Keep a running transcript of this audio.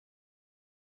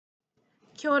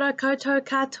Kia ora koutou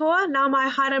katoa, nā mai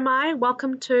haere mai.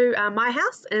 Welcome to my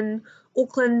house in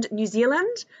Auckland, New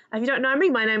Zealand. If you don't know me,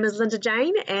 my name is Linda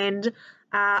Jane and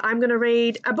I'm going to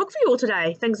read a book for you all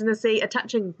today. Things in the Sea Are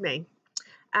Touching Me.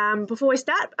 Before we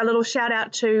start, a little shout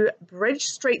out to Bridge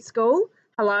Street School.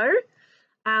 Hello.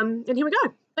 And here we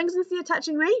go. Things in the Sea Are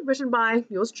Touching Me, written by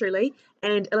yours truly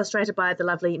and illustrated by the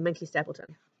lovely Minky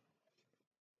Stapleton.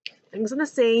 Things in the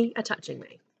sea are touching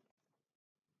me.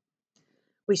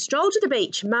 We strolled to the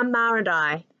beach, Mum, Ma and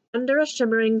I, under a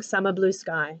shimmering summer blue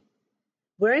sky.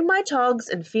 Wearing my togs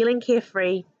and feeling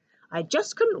carefree, I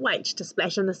just couldn't wait to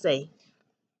splash in the sea.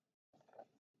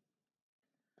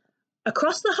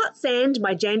 Across the hot sand,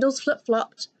 my jandals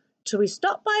flip-flopped till we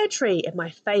stopped by a tree at my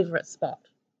favourite spot.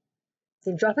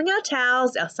 Then dropping our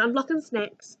towels, our sunblock and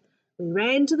snacks, we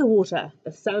ran to the water,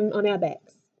 the sun on our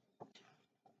backs.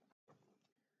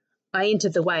 I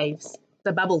entered the waves.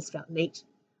 The bubbles felt neat,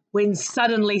 when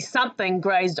suddenly something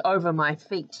grazed over my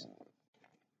feet.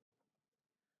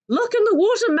 Look in the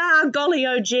water, Ma, golly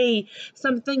oh gee,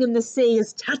 something in the sea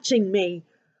is touching me.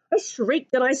 I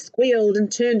shrieked and I squealed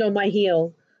and turned on my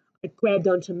heel. I grabbed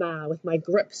onto Ma with my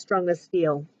grip strong as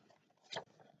steel.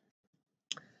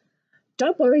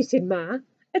 Don't worry, said Ma,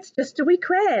 it's just a wee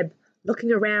crab,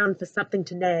 looking around for something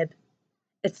to nab.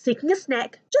 It's seeking a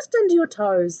snack just under your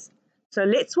toes, so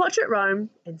let's watch it roam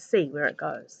and see where it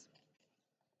goes.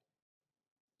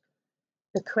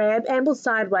 The crab ambled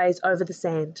sideways over the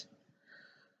sand.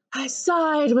 I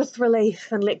sighed with relief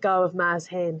and let go of Ma's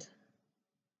hand.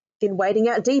 Then wading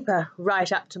out deeper, right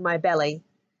up to my belly,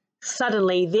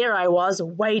 suddenly there I was,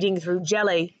 wading through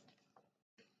jelly.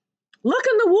 Look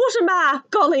in the water, Ma,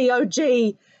 golly oh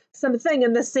gee, something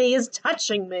in the sea is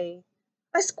touching me.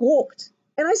 I squawked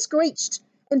and I screeched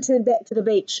and turned back to the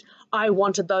beach. I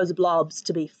wanted those blobs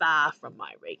to be far from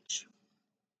my reach.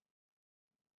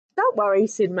 Don't worry,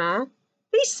 said Ma.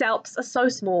 These salps are so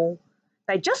small.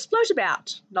 They just float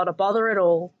about, not a bother at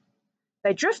all.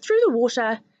 They drift through the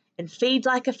water and feed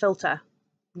like a filter.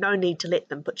 No need to let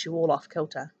them put you all off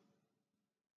kilter.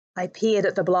 I peered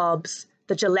at the blobs,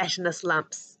 the gelatinous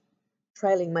lumps,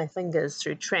 trailing my fingers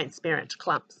through transparent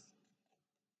clumps.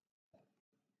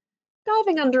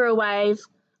 Diving under a wave,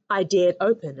 I dared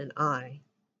open an eye,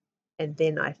 and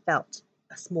then I felt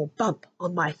a small bump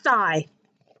on my thigh.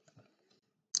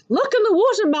 Look in the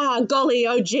water, Ma, golly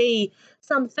oh gee,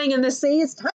 something in the sea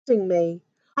is touching me.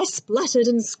 I spluttered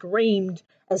and screamed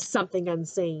as something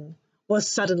unseen was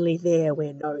suddenly there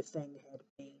where no thing had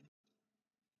been.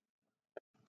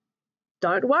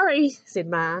 Don't worry, said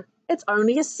Ma, it's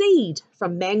only a seed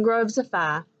from mangroves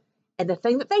afar, and the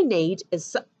thing that they need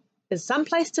is some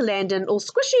place to land in all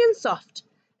squishy and soft,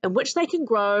 in which they can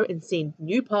grow and send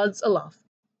new pods aloft.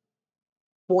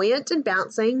 Buoyant and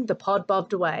bouncing, the pod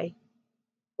bobbed away.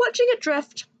 Watching it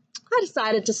drift, I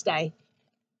decided to stay.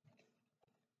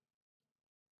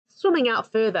 Swimming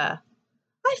out further,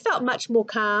 I felt much more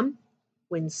calm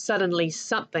when suddenly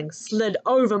something slid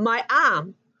over my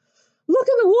arm. Look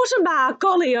in the water, Ma,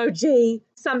 golly oh gee,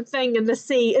 something in the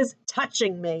sea is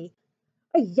touching me.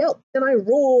 I yelped and I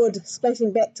roared,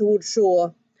 splashing back toward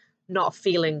shore, not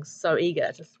feeling so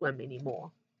eager to swim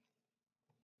anymore.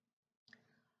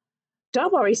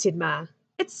 Don't worry, said Ma,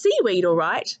 it's seaweed all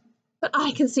right. But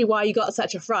I can see why you got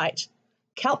such a fright.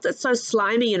 Kelp that's so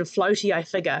slimy and floaty, I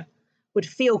figure, would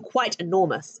feel quite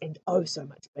enormous and oh so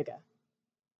much bigger.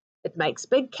 It makes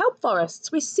big kelp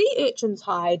forests where sea urchins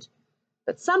hide,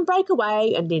 but some break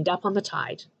away and end up on the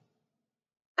tide.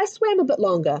 I swam a bit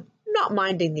longer, not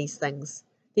minding these things,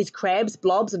 these crabs,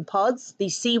 blobs and pods,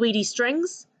 these seaweedy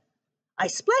strings. I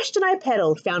splashed and I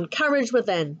paddled, found courage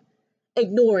within,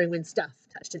 ignoring when stuff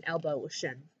touched an elbow or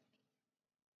shin.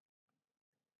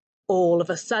 All of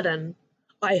a sudden,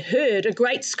 I heard a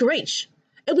great screech.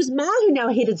 It was Ma who now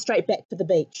headed straight back to the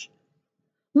beach.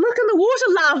 Look in the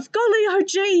water, love, golly oh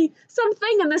gee,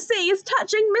 something in the sea is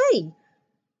touching me.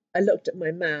 I looked at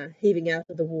my Ma heaving out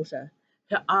of the water,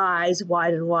 her eyes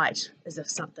wide and white as if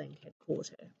something had caught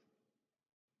her.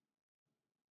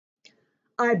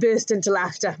 I burst into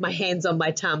laughter, my hands on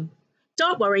my tum.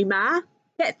 Don't worry, Ma,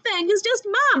 that thing is just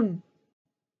Mum.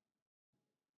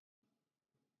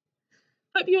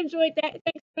 Hope you enjoyed that.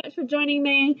 Thanks so much for joining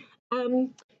me.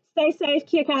 Stay safe,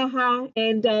 kia kaha,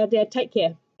 and take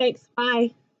care. Thanks.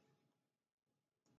 Bye.